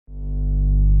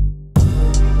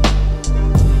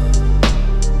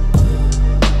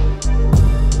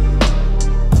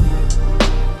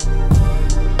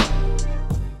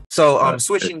So,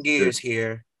 switching gears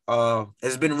here.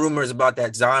 There's been rumors about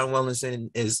that Zion Williamson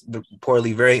is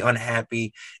reportedly very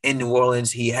unhappy in New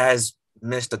Orleans. He has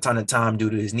missed a ton of time due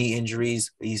to his knee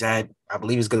injuries. He's had, I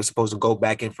believe, supposed to go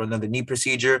back in for another knee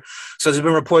procedure. So there's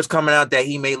been reports coming out that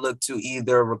he may look to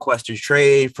either request a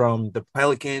trade from the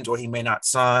Pelicans or he may not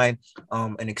sign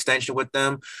an extension with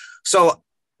them. So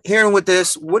hearing with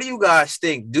this, what do you guys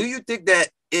think? Do you think that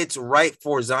it's right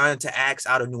for Zion to axe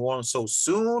out of New Orleans so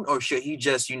soon, or should he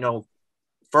just,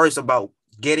 first about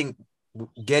getting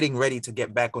ready to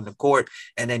get back on the court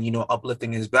and then,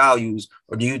 uplifting his values?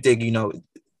 Or do you think,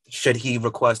 should he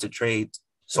request a trade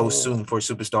so soon for a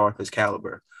superstar of his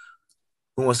caliber?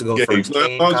 Who wants to go first?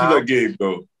 Why don't you let Gabe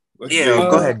go?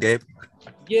 Go ahead, Gabe.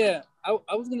 Yeah,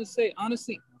 I was gonna say,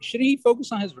 honestly, shouldn't he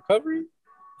focus on his recovery?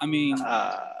 I mean,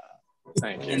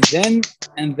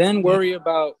 and then worry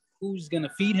about who's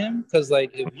gonna feed him, because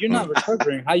like if you're not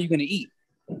recovering, how are you gonna eat?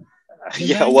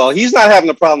 Well, he's not having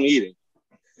a problem eating.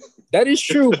 That is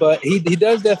true, but he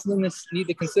does definitely need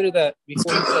to consider that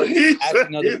before he starts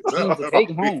asking other teams to take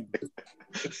him home.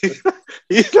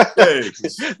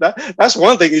 That's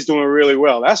one thing he's doing really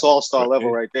well. That's all-star level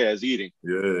right there, is eating.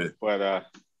 Yeah. But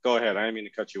go ahead. I didn't mean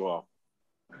to cut you off.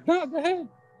 No, go ahead.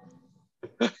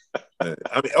 I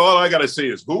mean, all I gotta say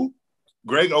is who?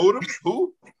 Greg Odom?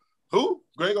 Who?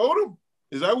 Greg Odom?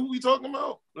 Is that what we talking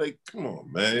about? Like, come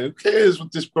on, man. Who cares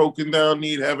what this broken down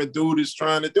need having dude is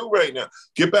trying to do right now?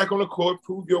 Get back on the court,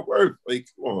 prove your worth. Like,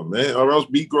 come on, man. Or else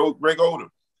be Greg Odom.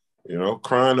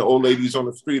 Crying to old ladies on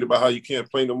the street about how you can't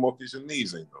play no more because your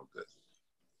knees ain't no good.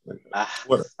 Like,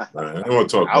 what? Man, I don't want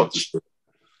to talk about this.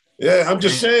 Yeah, I'm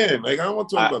just saying. Like, I don't want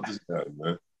to talk about this guy,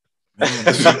 man.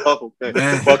 Okay.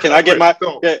 Well, can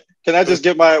I just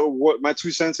get my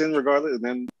 2 cents in regardless, and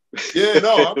then yeah,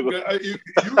 no, you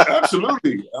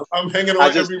absolutely. I'm hanging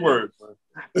on every word.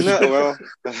 No, well,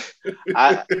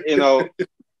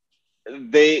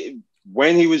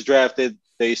 when he was drafted,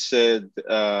 they said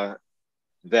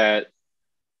that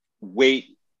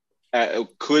weight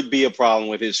could be a problem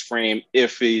with his frame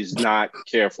if he's not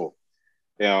careful.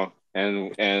 And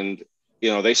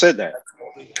they said that.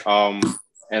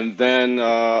 And then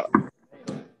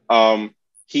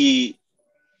he.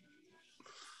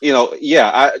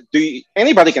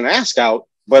 Anybody can ask out,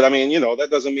 but I mean, that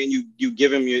doesn't mean you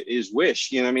give him his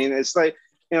wish. You know what I mean? It's like,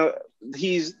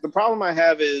 the problem I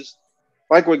have is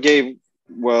like what Gabe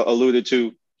alluded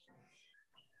to.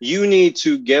 You need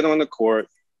to get on the court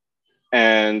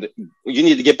and you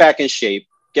need to get back in shape,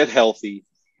 get healthy,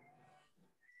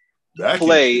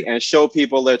 play, and show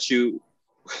people that you.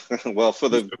 Well, for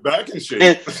the back in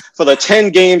shape. For the 10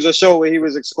 games or so where he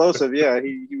was explosive,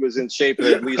 he was in shape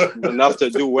at least enough to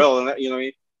do well.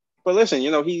 And but listen,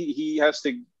 he has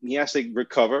to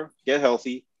recover, get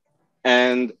healthy,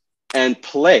 and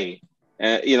play.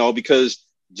 Because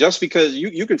just because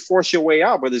you can force your way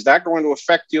out, but is that going to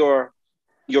affect your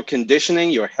conditioning,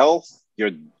 your health,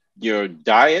 your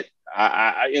diet?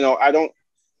 I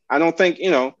don't think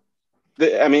there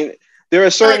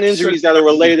are certain injuries that are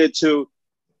related to.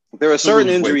 There are certain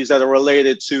injuries that are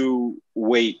related to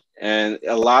weight, and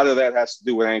a lot of that has to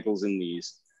do with ankles and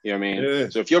knees. You know what I mean? Yeah.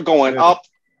 So if you're going up,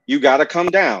 you got to come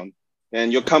down,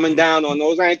 and you're coming down on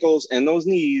those ankles and those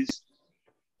knees,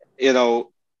 over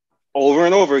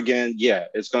and over again. Yeah,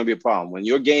 it's going to be a problem. When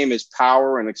your game is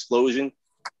power and explosion,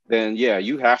 then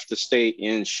you have to stay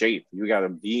in shape. You got to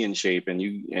be in shape, and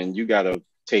you got to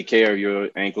take care of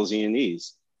your ankles and your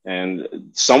knees.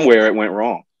 And somewhere it went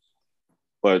wrong.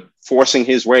 But forcing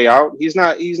his way out, he's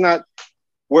not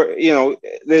where,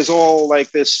 there's all like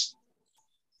this,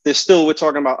 we're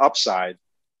talking about upside,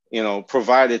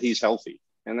 provided he's healthy.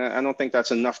 And I don't think that's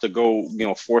enough to go,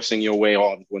 forcing your way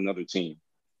on to another team.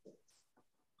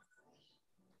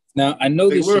 Now, I know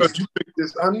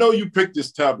I know you picked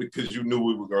this topic because you knew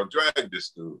we were going to drag this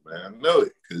dude, man. I know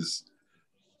it because.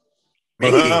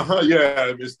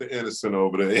 Yeah, Mr. Innocent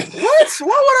over there. What? Why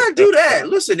would I do that?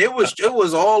 Listen, it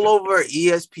was all over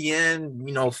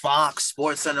ESPN, Fox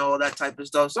Sports and all that type of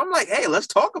stuff. So I'm like, hey, let's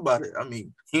talk about it. I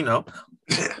mean, you got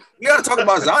to talk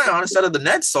about Zion instead of the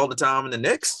Nets all the time and the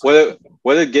Knicks. What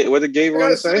did Gabe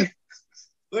want to say?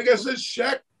 Like I said,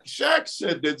 Shaq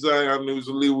said that Zion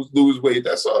lose weight.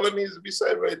 That's all that needs to be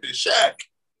said right there. Shaq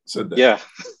said that. Yeah.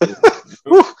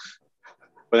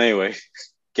 But anyway.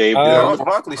 Gabe,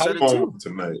 Barkley said it too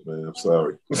tonight, man. I'm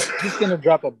sorry. He's gonna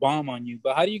drop a bomb on you.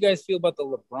 But how do you guys feel about the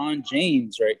LeBron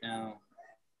James right now?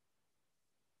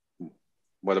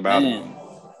 What about him?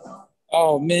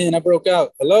 Oh man, I broke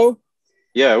out. Hello?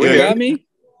 Yeah, you got me.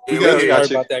 Sorry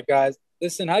about that, guys.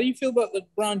 Listen, how do you feel about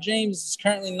LeBron James is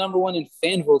currently #1 in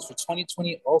fan votes for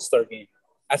 2020 All-Star Game?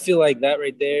 I feel like that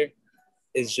right there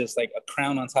is just like a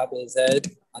crown on top of his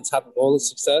head, on top of all his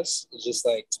success. It's just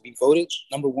like to be voted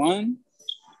number one.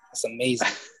 It's amazing.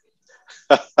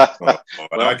 Well,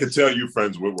 I could tell you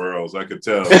friends with Worlds. I could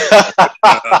tell.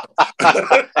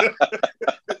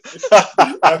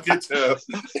 I could tell.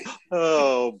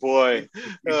 Oh boy,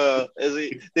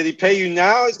 did he pay you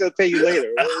now? He's gonna pay you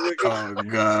later. Oh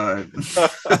God.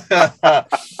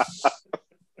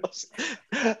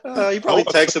 You probably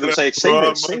texted him saying,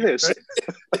 "Say this."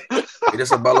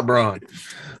 It's about LeBron.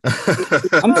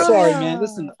 I'm sorry, man.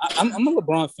 Listen, I'm a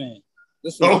LeBron fan.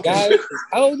 Listen, the guy,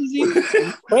 how old is he?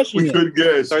 He's crushing it. Good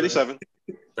guess. 37.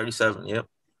 37. Yep.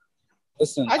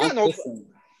 Listen, I got no. Listen,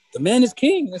 the man is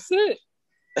king. That's it.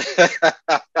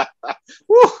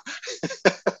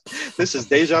 This is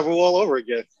deja vu all over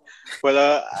again.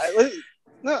 But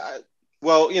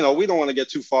well, we don't want to get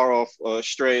too far off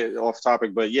stray off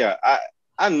topic. But yeah,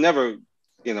 I never,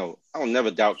 I'll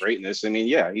never doubt greatness. I mean,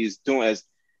 yeah, he's doing as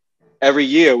every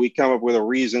year we come up with a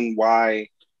reason why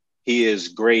he is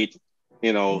great.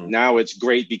 Now it's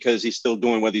great because he's still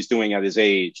doing what he's doing at his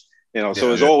age. So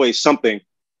there's always something.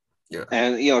 Yeah.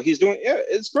 And he's doing.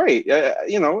 It's great.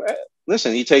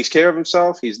 Listen, he takes care of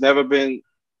himself. He's never been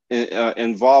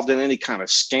involved in any kind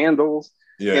of scandal.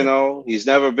 Yeah. He's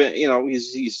never been.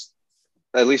 He's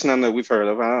at least none that we've heard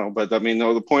of. I don't know, but I mean,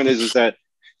 no. The point is that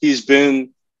he's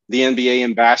been the NBA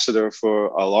ambassador for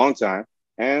a long time,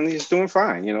 and he's doing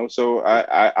fine. So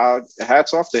I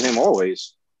hats off to him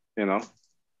always.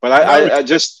 But I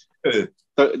just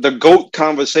the GOAT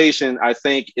conversation, I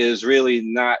think, is really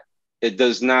not. It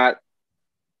does not.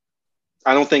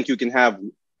 I don't think you can have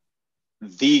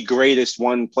the greatest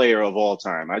one player of all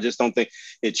time. I just don't think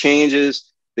it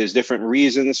changes. There's different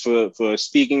reasons for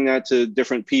speaking that to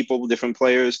different people, different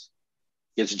players.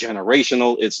 It's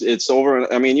generational. It's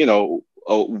over. I mean,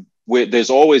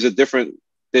 there's always a different.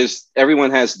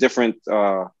 Everyone has different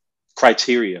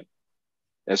criteria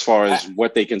as far as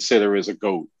what they consider as a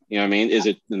GOAT. You know what I mean? Is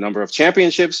it the number of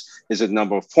championships? Is it the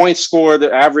number of points scored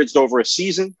averaged over a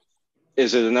season?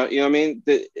 Is it enough? You know what I mean?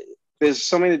 There's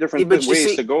so many different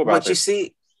ways to go about it. But you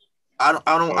see, I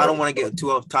don't want to get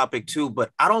too off topic too,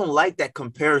 but I don't like that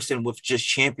comparison with just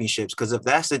championships, because if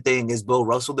that's the thing, is Bill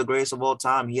Russell the greatest of all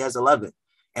time? He has 11.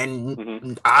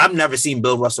 And I've never seen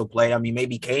Bill Russell play. I mean,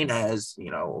 maybe Kane has,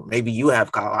 maybe you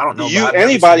have, Kyle. I don't know.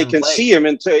 Anybody can see him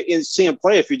and see him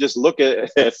play if you just look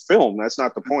at film. That's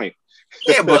not the point.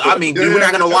 Yeah, but I mean, we're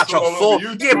not going to watch a full.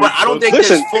 Yeah, but I don't think there's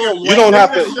full. You don't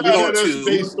have to.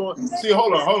 See,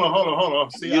 hold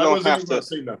on. See, I wasn't going to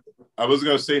say nothing. I wasn't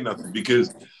going to say nothing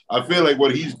because I feel like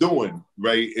what he's doing,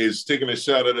 right, is taking a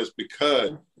shot at us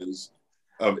because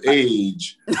of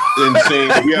age and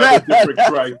saying we have a different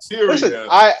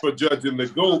criteria for judging the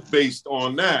GOAT based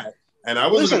on that. And I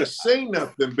wasn't going to say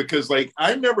nothing because, like,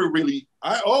 I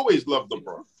always loved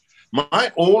LeBron.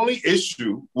 My only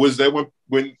issue was that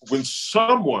when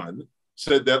someone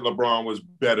said that LeBron was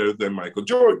better than Michael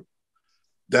Jordan,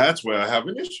 that's where I have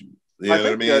an issue. You know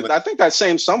what I mean? I think that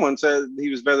same someone said he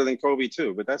was better than Kobe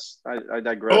too, but I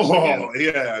digress.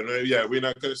 Yeah, we're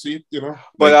not going to see it,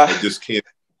 But I just can't.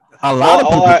 A lot of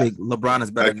people think LeBron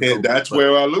is better than Kobe. That's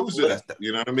where I lose it.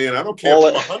 You know what I mean? I don't care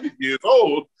if I'm 100 years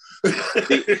old.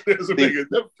 There's a bigger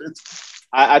difference.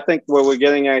 I think what we're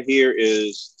getting at here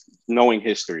is knowing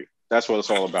history. That's what it's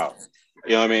all about.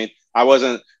 You know what I mean? I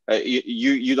wasn't.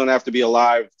 You don't have to be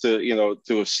alive to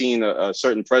have seen a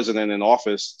certain president in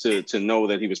office to know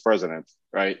that he was president,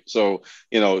 right? So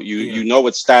you know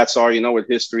what stats are. You know what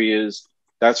history is.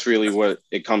 That's really what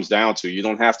it comes down to. You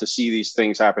don't have to see these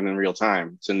things happen in real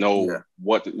time to know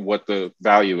what the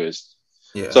value is.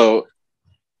 Yeah. So,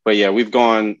 but yeah, we've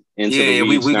gone into the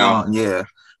weeds now.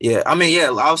 Yeah. I mean,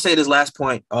 I'll say this last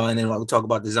point, and then we'll talk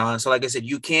about design. So, like I said,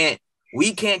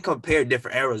 we can't compare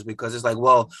different eras because it's like,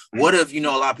 well, what if, a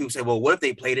lot of people say, well, what if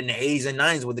they played in the 80s and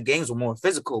 90s where the games were more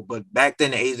physical? But back then,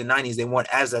 the 80s and 90s, they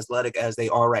weren't as athletic as they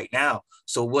are right now.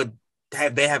 So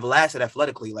they have lasted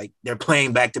athletically? Like, they're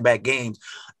playing back-to-back games.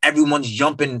 Everyone's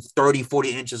jumping 30,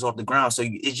 40 inches off the ground. So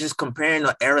it's just comparing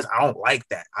the eras. I don't like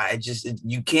that.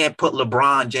 You can't put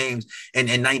LeBron James in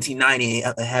 1990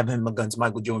 and have him against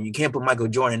Michael Jordan. You can't put Michael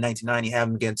Jordan in 1990 and have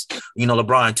him against,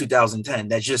 LeBron in 2010.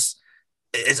 That's just,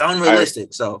 it's unrealistic.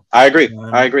 I agree.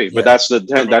 But that's the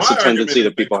tendency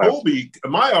that people have.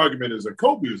 My argument is that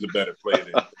Kobe was a better player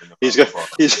than we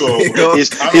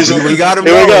got him.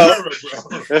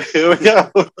 Here we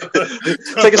go.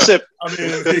 Take a sip. I mean,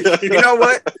 you know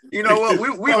what? We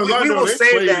will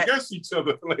save that. Against each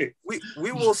other.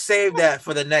 We will save that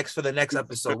for the next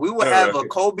episode. We will have a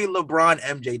Kobe, LeBron,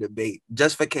 MJ debate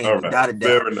just for Kane, without a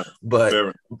doubt. Fair enough.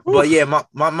 But yeah,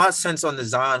 my sense on the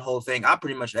Zion whole thing, I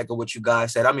pretty much echo what you guys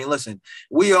guys said. I mean, listen,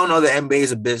 we all know the NBA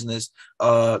is a business.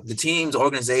 The team's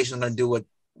organization is going to do what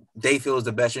they feel is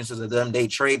the best interest of them. They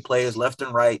trade players left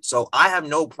and right. So I have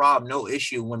no problem, no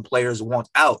issue when players want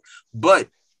out. But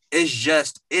it's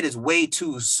just, it is way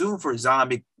too soon for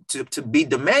Zombie to be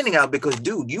demanding out because,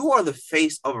 dude, you are the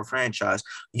face of a franchise.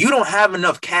 You don't have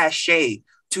enough cachet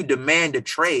to demand a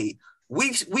trade.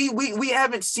 We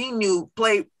haven't seen you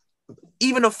play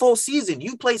even a full season.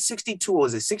 You played 62, or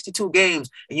is it 62 games,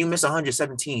 and you missed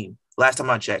 117 last time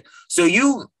I checked. So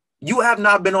you have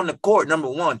not been on the court, number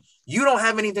one. You don't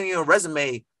have anything in your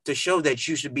resume to show that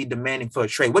you should be demanding for a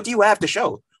trade. What do you have to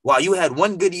show? Well, you had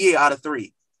one good year out of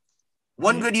three.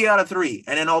 One good year out of three.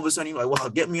 And then all of a sudden you're like, well,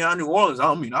 get me out of New Orleans.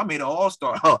 I mean, I made an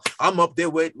all-star. I'm up there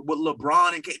with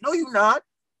LeBron and Kate. No, you're not.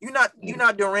 You're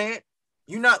not Durant.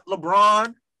 You're not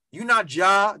LeBron. You're not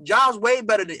Ja. Ja's way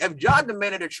better than if Ja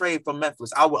demanded a trade from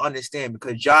Memphis, I would understand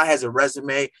because Ja has a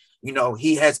resume. You know,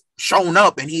 he has shown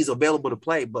up and he's available to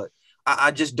play, but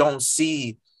I just don't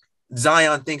see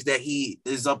Zion thinks that he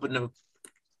is up in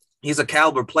he's a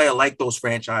caliber player like those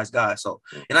franchise guys. So,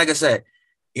 and like I said,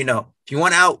 you know, if you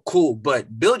want out, cool,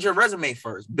 but build your resume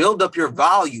first, build up your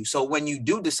value. So when you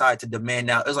do decide to demand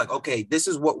out, it's like, okay, this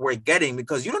is what we're getting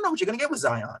because you don't know what you're going to get with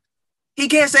Zion. He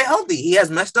can't stay healthy. He has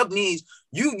messed up knees.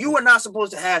 You are not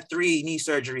supposed to have 3 knee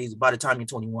surgeries by the time you're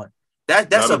 21.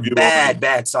 That's a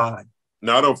bad sign.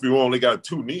 Not if you only got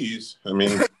 2 knees. I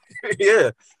mean,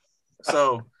 yeah.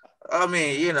 So, I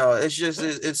mean, you know, it's just,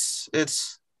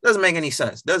 it's doesn't make any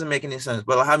sense. Doesn't make any sense.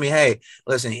 But I mean, hey,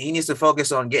 listen, he needs to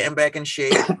focus on getting back in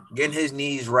shape, getting his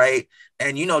knees right.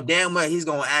 And you know, damn well he's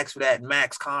going to ask for that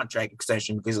max contract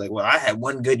extension because like, well, I had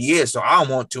one good year, so I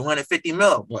want 250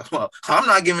 mil. Well, I'm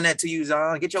not giving that to you,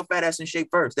 Zion. Get your fat ass in shape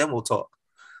first, then we'll talk.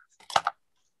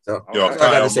 So, yo, that's all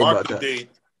I got to say mark about the that. date.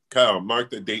 Kyle,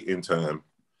 mark the date in time.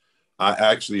 I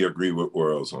actually agree with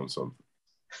Worlds on something.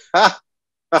 I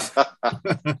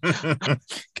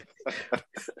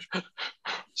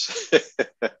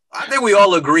think we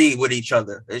all agree with each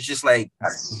other. It's just like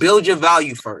build your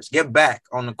value first, get back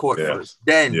on the court first,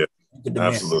 then you can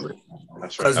demand. Absolutely.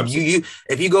 That's right. Because you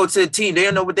if you go to a team, they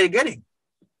don't know what they're getting.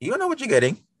 You don't know what you're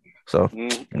getting. So you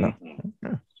know.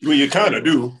 Well, you kind of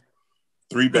do.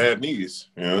 3 bad knees,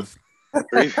 you know.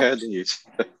 3 bad knees.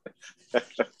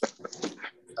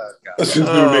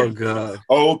 Oh God!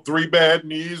 Oh, 3 bad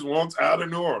knees, once out of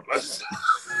New Orleans.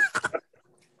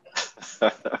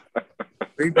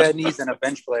 3 bad knees and a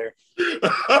bench player.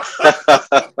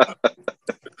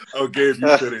 Okay, if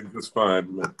you fit in, just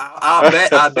fine. Man.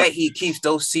 I bet he keeps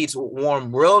those seats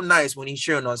warm real nice when he's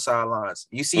cheering on sidelines.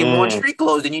 You see him more in street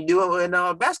clothes than you do in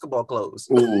basketball clothes.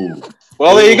 Ooh.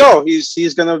 Well, there you go.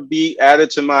 He's gonna be added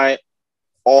to my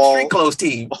street clothes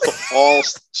team. All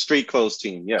street clothes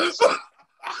team. Yes,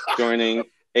 joining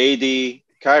AD,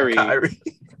 Kyrie.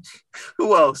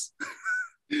 Who else?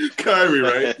 Kyrie,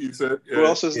 right? You said. Yeah. Who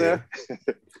else is there?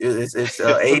 It's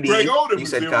AD. Greg Oden You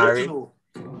said the Kyrie. original.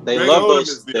 They Greg love Oden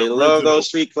those. the They original. love those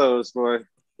street clothes, boy.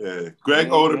 Yeah, Greg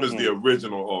Odom is the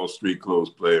original all street clothes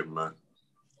player, man.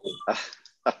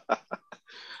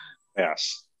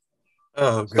 Yes.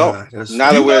 Oh God! So,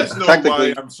 now that we're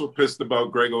technically, why I'm so pissed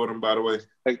about Greg Odom. By the way,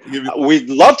 we'd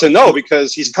love to know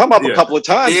because he's come up a couple of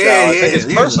times now. I think it's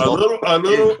personal.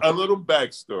 A little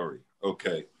backstory.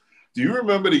 Okay, do you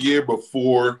remember the year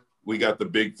before we got the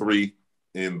big 3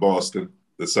 in Boston,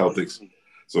 the Celtics?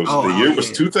 So the year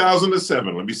was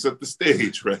 2007. Let me set the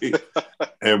stage, right?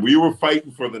 And we were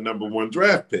fighting for the number 1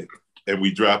 draft pick, and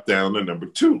we dropped down to number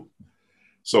 2.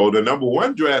 So the number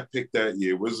 1 draft pick that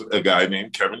year was a guy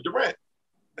named Kevin Durant,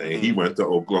 and he went to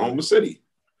Oklahoma City.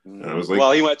 And I was like,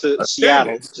 well, he went to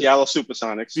Seattle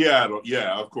Supersonics. Seattle,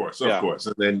 yeah, of course.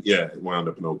 And then, it wound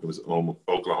up in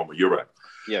Oklahoma. You're right.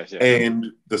 Yes.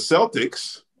 And the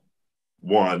Celtics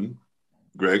won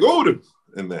Greg Oden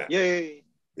in that. Yay.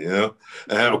 Yeah,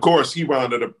 and of course he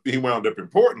wound up in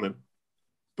Portland.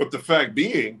 But the fact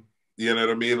being, you know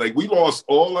what I mean, like we lost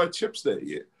all our chips that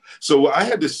year. So I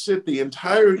had to sit the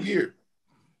entire year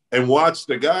and watch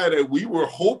the guy that we were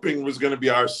hoping was going to be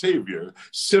our savior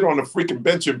sit on a freaking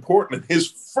bench in Portland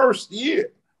his first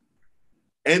year.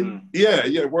 And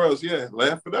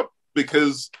laugh it up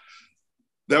because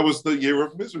that was the year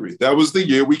of misery. That was the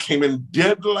year we came in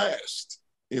dead last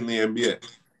in the NBA.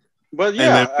 But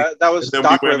that was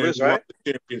Doc Rivers, right? Won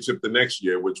the championship the next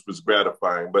year, which was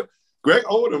gratifying. But Greg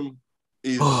Odom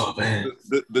is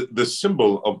the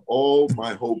symbol of all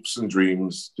my hopes and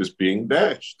dreams just being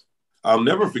dashed. I'll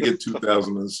never forget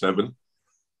 2007.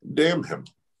 Damn him.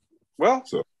 Well,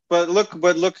 but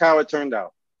look how it turned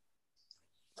out.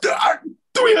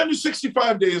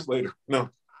 365 days later. No.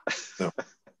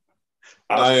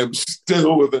 I am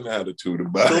still with an attitude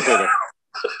about Still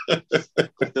it.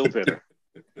 bitter. Still bitter.